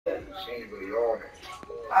ain't really on it.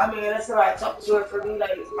 I mean, unless somebody talk to her for me,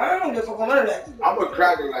 like, I don't give a fuck on none of that. I'm a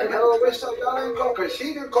cracker like, yo, what's up, y'all ain't go, cause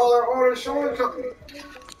she can call her own insurance company.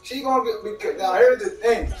 She gonna get, because now here's the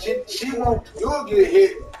thing, she won't, you'll get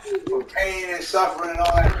hit for pain and suffering and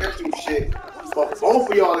all that mental shit, but both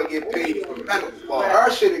of y'all will get paid for medical. Well, her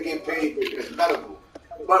shit will get paid because medical.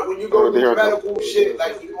 But when you go to medical shit,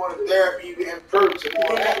 like you going to therapy, you getting perks and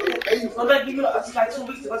all that, they pay you for it. So, like, you know, it's like 2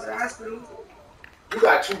 weeks to go to the hospital. You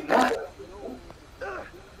got 2 months.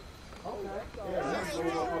 Okay. Yeah, that's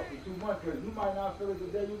going up for 2 months because you might not feel it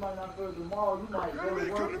today, you might not feel it tomorrow, you might go to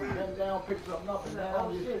work and bend down, pick something up and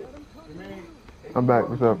down, this shit. You mean? I'm back.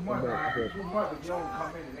 What's up? 2 months, 2 months if you don't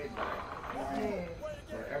come in and they die.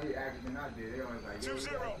 But every accident I did, they always like, yo, 2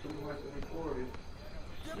 months to record it.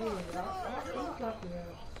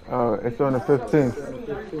 It's on the 15th.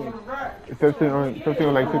 It's 15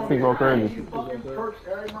 on like 16 go crazy. Perks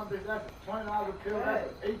every month, that's $20 a pill, that's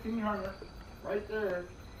 $1,800 right there.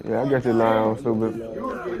 Yeah, I guess it lied on stupid.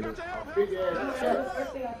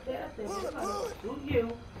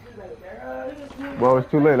 Well, it's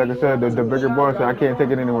too late. Like I said, the bigger boss said I can't take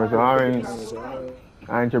it anywhere, so I ain't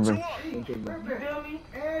tripping.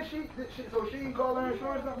 So she can call her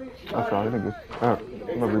insurance company? That's all. I think it's up.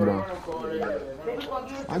 I'm gonna be done.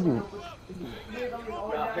 I do.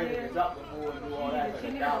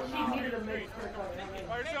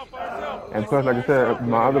 And plus, like I said,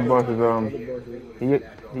 my other boss is he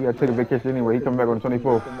got to take a vacation anyway. He come back on the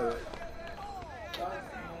 24th.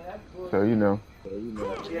 So you know.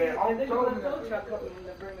 Yeah,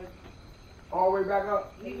 all the way back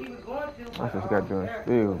up. I just got doing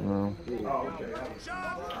still, man. Oh, okay.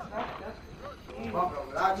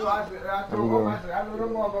 I know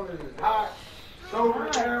them motherfuckers is hot. Sober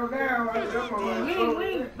down now. I know them motherfuckers. We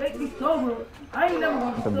ain't make me sober. I ain't never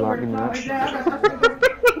want to be sober.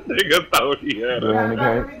 Nigga thought he had it.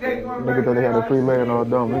 Nigga thought they had a free land all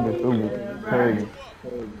dumb. Nigga stupid. Crazy.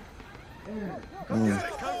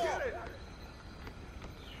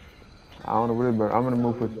 I don't know what it is, but I'm gonna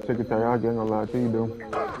move for Secretary. I ain't gonna lie to you, dude.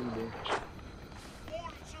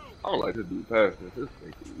 I don't like to do pass this. This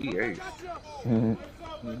nigga, he ain't.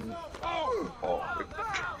 Oh,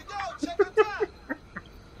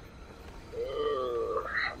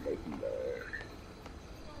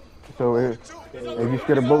 so if you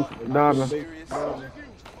scared of boats, diving.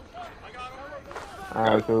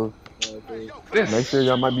 Alright, so make sure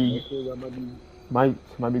y'all might be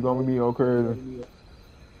going with me all crazy.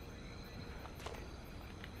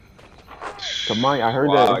 Mike, I heard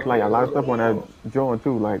that it's like a lot of stuff on that joint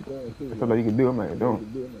too, like stuff that you can do. I'm like, don't.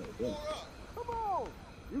 Come on,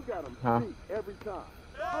 you got him huh? Every time.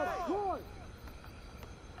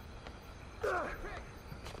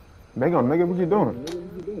 Megan, what you doing?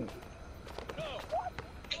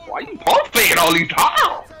 Why you pump faking all these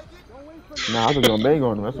times? Nah, I was just gonna bang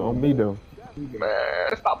on him. That's on me though.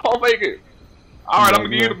 Man, stop pump faking. All right, I'm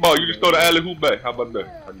gonna give you the ball. You just throw the alley hoop back. How about that?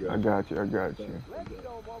 I got you.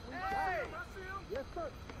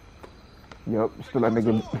 Yep, still that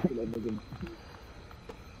nigga.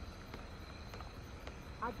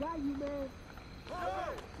 I got you, man.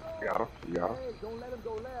 Got him. Don't let him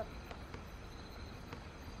go left.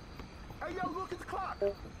 Hey, yo, look at the clock.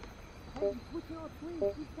 Hey, switch it on screen.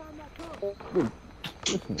 Each time that comes.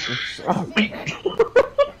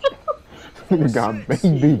 Nigga got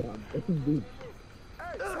baby.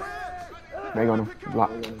 Bang on him.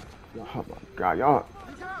 Block. Oh my god, y'all.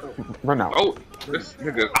 Run out. Oh, this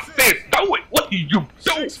nigga. I said throw it. What do you do?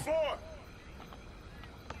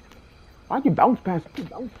 Why'd you bounce past?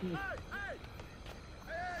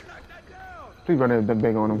 Please run that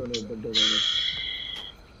bang on him.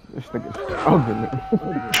 This nigga's ugly.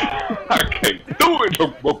 I can't do it no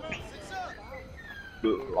more.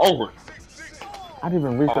 Over. I didn't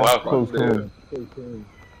even reach that close to him.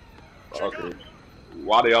 Okay.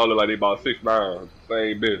 Why they all look like they about 6'9"?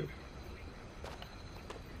 Same business.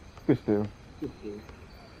 Good still.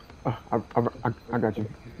 I got you.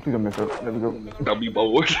 Please don't mess up. There we go. Don't be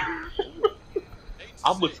bored.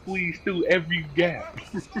 I'ma squeeze through every gap.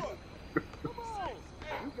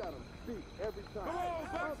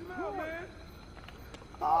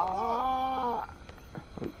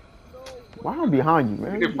 Why am I behind you,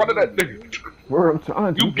 man? In front of that nigga. Where I'm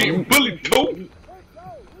trying to. You getting bullied too?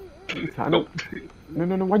 No.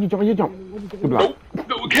 Why'd you jump? You jump. No,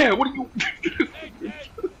 Cat, what are you?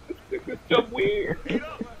 Nigga jump weird.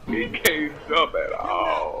 He can't jump at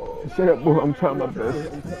all. Shut up, boy. I'm trying my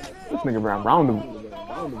best. This nigga ran round him.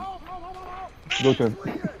 Go to him.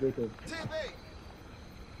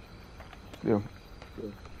 Still.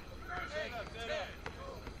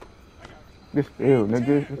 This still,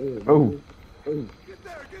 nigga. Oh.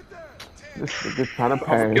 This nigga trying to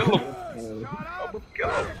I'ma kill pass. him. I'ma kill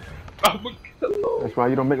him. I'ma kill him. That's why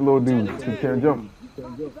you don't make little dudes. He can't jump.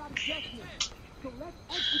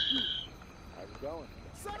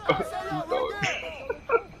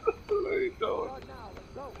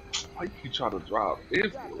 Why you trying to drop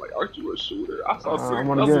in? Like, aren't you a shooter? I saw three I'm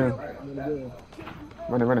on the dozen. game.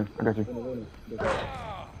 Running. I got you.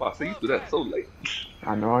 Wow, see, you threw that so late.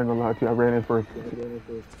 I know, I ain't gonna lie to you. I ran in first.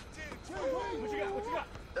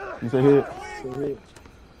 You say hit?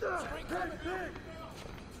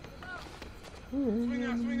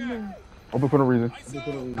 Open for no reason.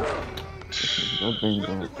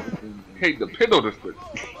 Can't depend on this thing.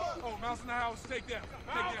 Oh, mouse in the house. Take that.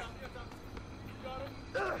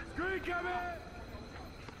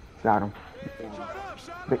 Got him.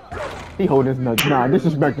 He holding his nuts. Nah,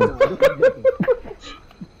 disrespect him.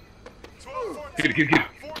 Get it.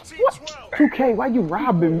 What? 2K, why you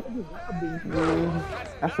robbing?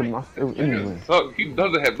 That's a must. Anyway. So, he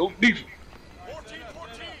doesn't have no defense.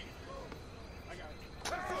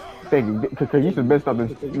 Thank you. Because you should best stop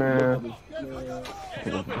this, man. I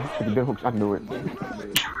can do it.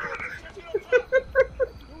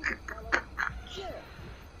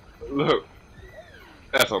 Look.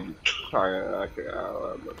 That's on me. I can't. I don't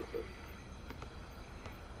know what to say.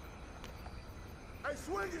 Hey,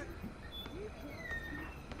 swing it.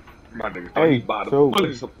 My nigga, Hey,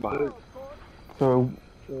 bullet somebody. So,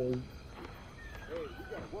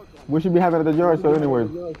 we should be having at the yard sale anyways.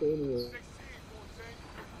 You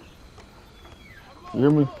hear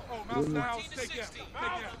me? Oh, mouse in the house. Take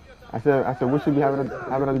that. I said we should be having at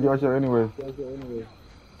the yard sale anyways.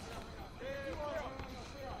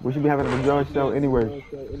 We should be having at the yard sale anyways.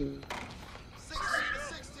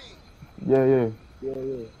 Yeah.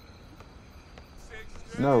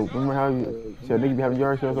 No, remember how you said niggas be having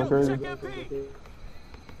yard sales so crazy?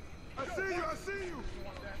 I see you.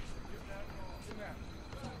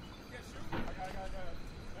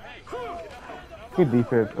 Good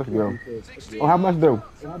defense. Let's go. Oh, how much though?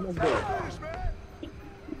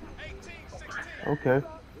 Okay.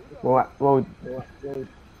 Well,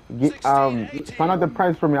 get find out the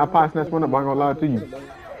price for me. I'll pass next one up. I ain't gonna lie to you.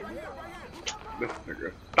 This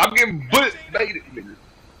nigga. Stop getting bullet baited, nigga.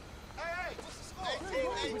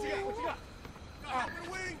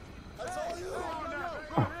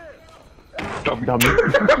 Dummy.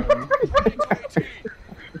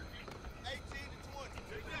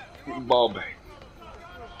 Ball bang.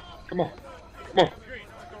 Come on. By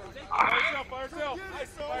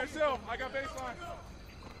yourself. I got baseline.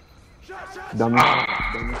 Dummy.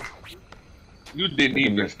 You didn't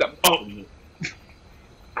even step up.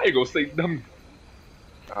 I ain't gonna say dummy.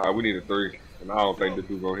 Alright, we need a 3. And I don't think this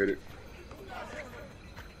dude's gonna hit it.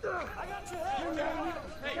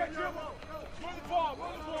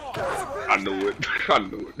 I knew it.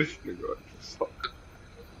 This nigga suck.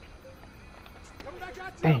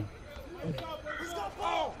 Dang.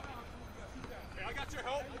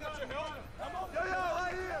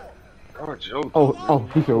 Oh, Joe. Oh,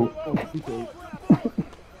 he showed.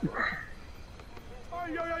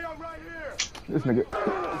 This nigga.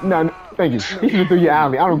 No, thank you. He should have threw your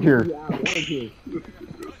alley. I don't care. He's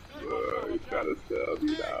trying to sell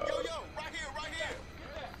me now.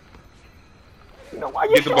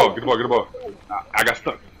 Get the ball. I got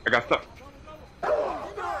stuck.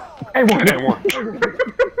 Hey, one. That one.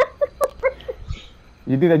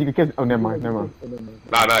 You do that, you can catch. Oh, never mind. Nah. I'm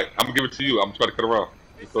gonna give it to you. I'm trying to cut around.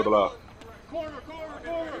 You throw the lob.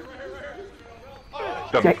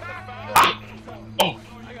 Okay. Oh,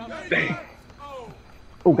 dang.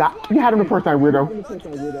 Oh, God. You had him the first time, weirdo.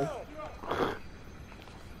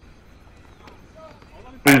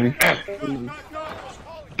 Easy.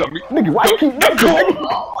 Dummy. Nigga, why you keep that?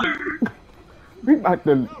 We about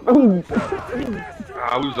to lose.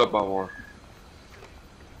 I was up by 1.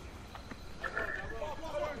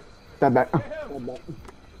 Stop that.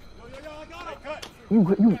 You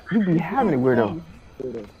be having it, weirdo.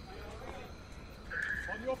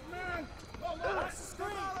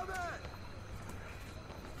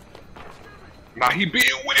 Nah, he being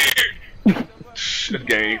weird.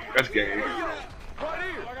 That's game.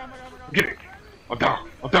 Get it. I'm down.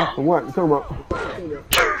 What? You talking about?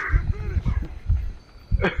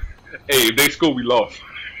 Hey, if they score, we lost.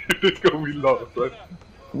 Right?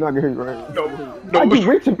 I'm not gonna hear you right. No. Why you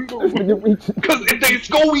reaching? This nigga reaching. Because if they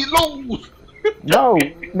score, we lose. No,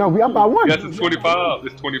 we up by 1. Yes, it's 25.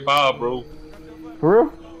 It's 25, bro.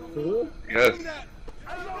 For real? Yes.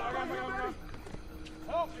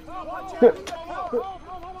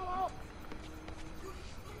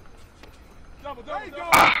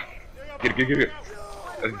 Get it.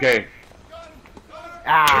 That's game.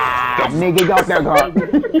 Nigga, got that guard.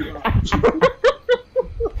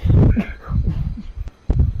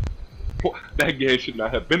 That game should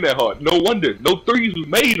not have been that hard. No wonder. No threes was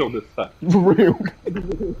made on this side. For real.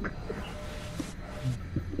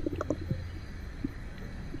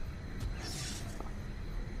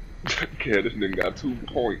 Okay, this nigga got 2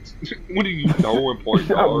 points. What are you throwing point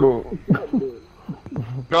guard?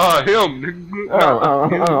 Nah, him,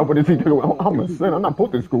 nigga. But if he do, I'm a son. I'm not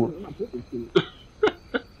put this school.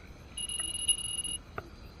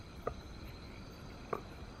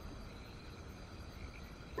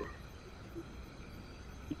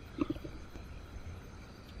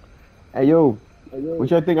 Hey yo, what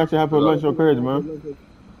y'all think I should have for lunch or courage, man?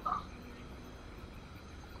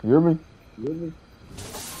 You hear me?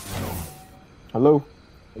 Hello?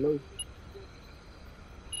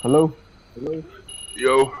 Hello?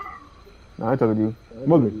 Yo. Nah, I ain't talking to you.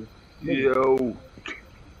 Mother. Yo.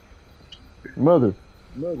 Mother.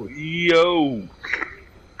 Yo.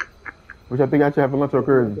 What y'all think I should have for lunch or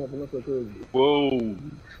courage? Whoa.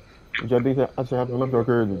 What y'all think I should have for lunch or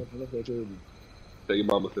courage? Tell your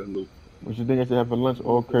mama said hello. What you think I should have for lunch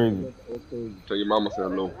or crazy? Tell your mama said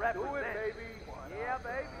hello.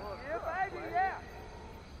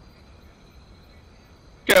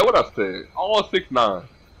 Okay, what I said? All 6'9".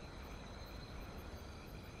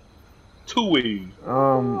 2 ways.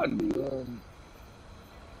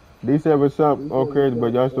 They said what's up, all crazy,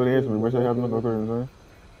 but y'all still didn't answer me. What should I have for lunch or crazy, man?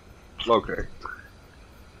 Okay.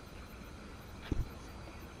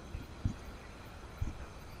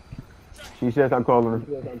 She says I'm calling her.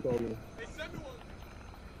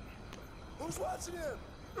 Who's watching him?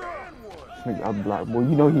 Nigga, I'm like, well,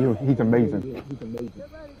 you know he's amazing.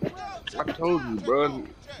 I told you, bro.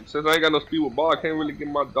 Since I ain't got no speed with ball, I can't really get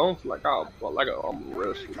my dunks like I'm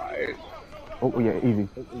wrestling my ass. Oh yeah, easy.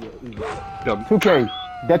 Dumb. 2K.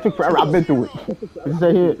 That took forever. I've been through it. What you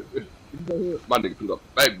say here? My nigga threw the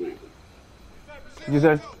backboard. You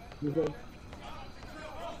said?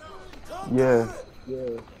 Yeah.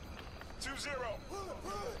 2-0.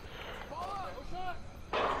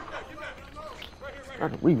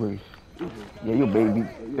 We race. Yeah, you baby.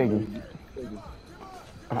 Thank you.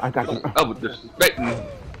 I got you. I was disrespecting.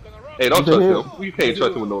 Hey, don't trust him. You can't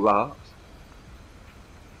trust him with no lies.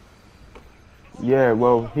 Yeah,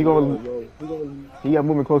 well, he got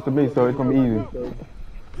moving close to me, so it's gonna be easy.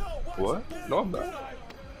 What? No, I'm not.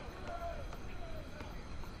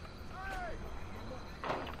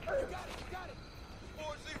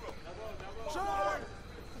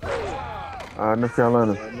 North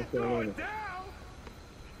Carolina.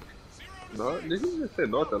 No, nigga, you just said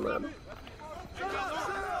North Atlanta.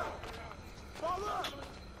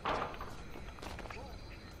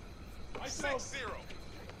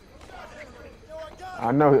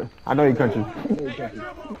 I know your country.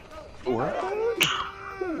 What?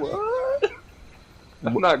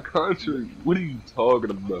 That's not country. What are you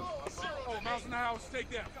talking about? Oh, mouse in the house. Take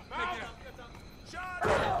that.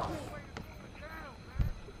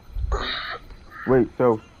 Wait,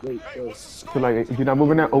 so like, if you're not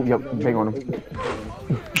moving now, oh, yep, bang on him.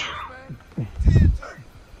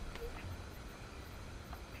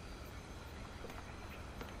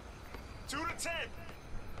 2 to 10.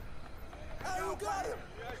 Hey, who got him?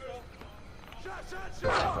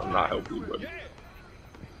 Shot. I'm not helping you, buddy.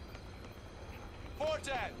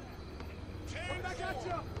 Fortet. I got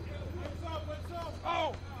you. What's up?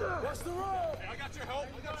 Oh, what's the roll? Hey, I got your help.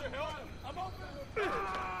 I'm open.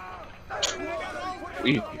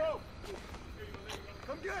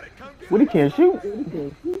 What, he can't shoot?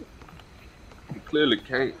 He clearly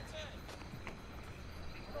can't.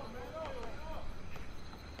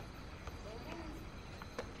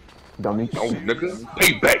 Dummy. No, nigga.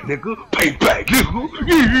 Payback, nigga. Payback, nigga.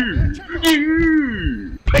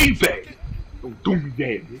 Yeah. Payback. Don't do me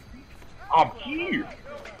that, nigga. I'm here.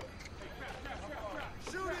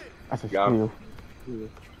 That's a Got steal.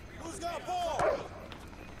 Who's got ball?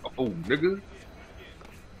 Oh, nigga.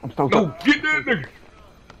 I'm so No, get that nigga.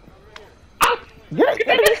 Get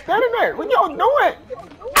it, stand in there. What y'all doing?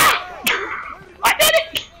 I did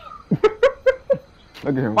it.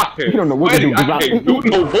 Look at him. My He don't know what to do. I can't do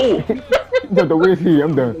no more. The where's he?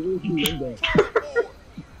 I'm done.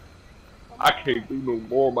 I can't do no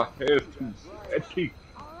more. My hands too sweaty.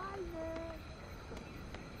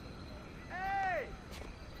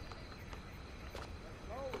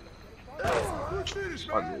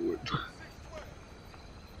 I know it.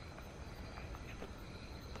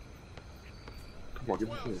 Come on, get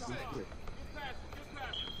me this.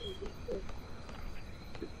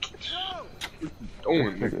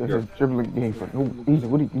 Doing It's nigga. a dribbling game for no reason.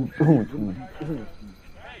 What are you doing to me?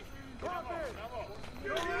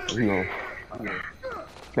 Here we go.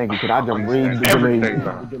 Thank you, cause I just read the Everything delay.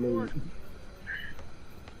 now.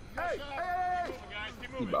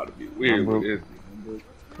 He about to be weird with this.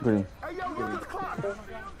 Green.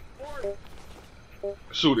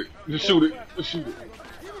 Shoot it. Just shoot it. Just shoot it.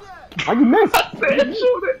 Why you miss? I said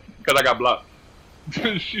shoot it. Cause I got blocked.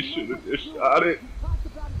 She should have just shot it.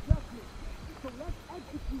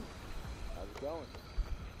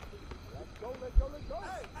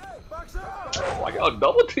 Why y'all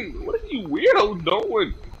double team? What are you weirdos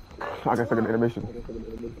doing? I got stuck in the animation.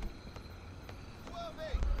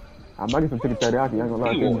 I might get some tickets out there. I ain't gonna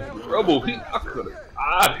lie He to you. was in trouble. I could have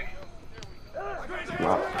died.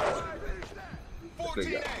 Wow. This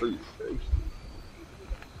thing got 3 saves.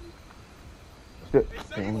 Shit.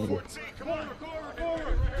 Damn, let me get-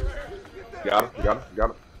 Got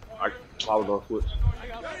him. I was on switch.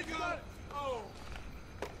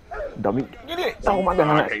 Dummy. Get it. Oh my I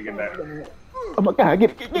god. can't get that. Oh my god.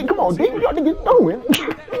 Get it. Come on, Dave. Y'all niggas throwing.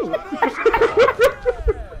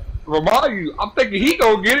 Remind you, I'm thinking he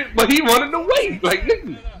gonna get it, but he running away. Like,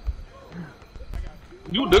 nigga.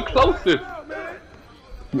 You the closest.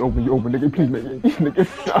 You open, nigga. Please, nigga. Nigga,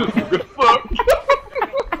 stop. Good fuck.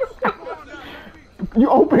 You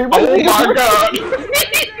open him. Oh my god. He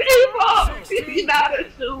gave up. He's not a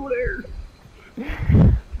shooter.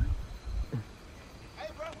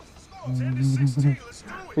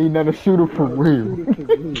 He not a shooter for real.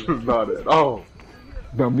 Not at all.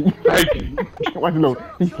 Dummy. Thank you. Watch look.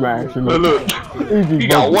 He's flashing. Look. Easy He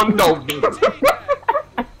got button. one note.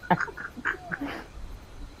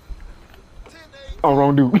 Oh,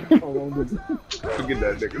 wrong dude. Forget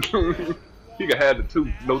that nigga. He can have the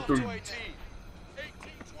 2, no 3.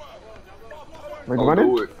 Wait, Oh, run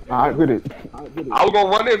do it? it. Alright, good it. I was gonna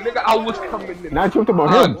run him, nigga. I was coming in. Now you talking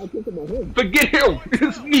about him. Forget him.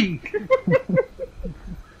 It's me.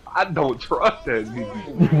 I don't trust that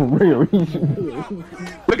nigga. For real.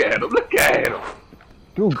 Look at him. Look at him.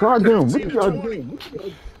 Dude, goddamn. What y'all doing?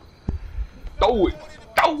 Throw it.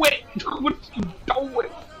 Throw it. What you doing?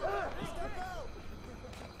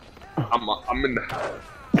 I'm in the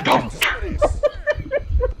house.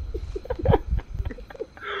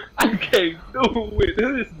 I can't do it.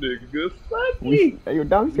 This nigga sucky. Hey, yo,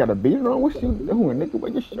 dog, you got a beard on? What you doing, nigga?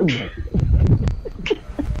 What you shooting?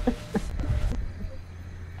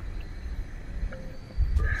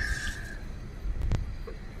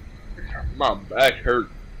 My back hurt.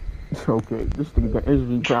 It's okay. This nigga got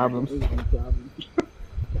injury problems.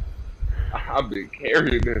 I've been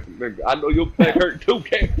carrying this nigga. I know your back hurt too,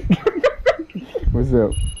 Ken. What's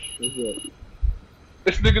up?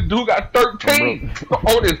 This nigga dude got 13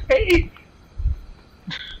 on his head.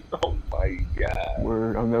 Oh my god.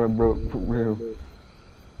 Word, I'm never broke for real.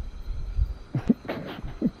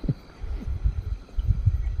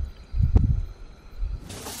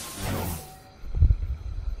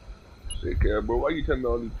 Shit, Ken, bro. Why you telling me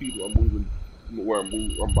all these people I'm moving, where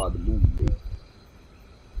I'm about to move, bro?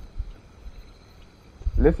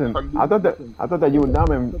 Listen, I thought that you and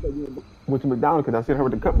Diamond went to McDonald's because I seen her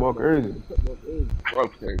with the cup walk earlier.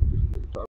 Okay.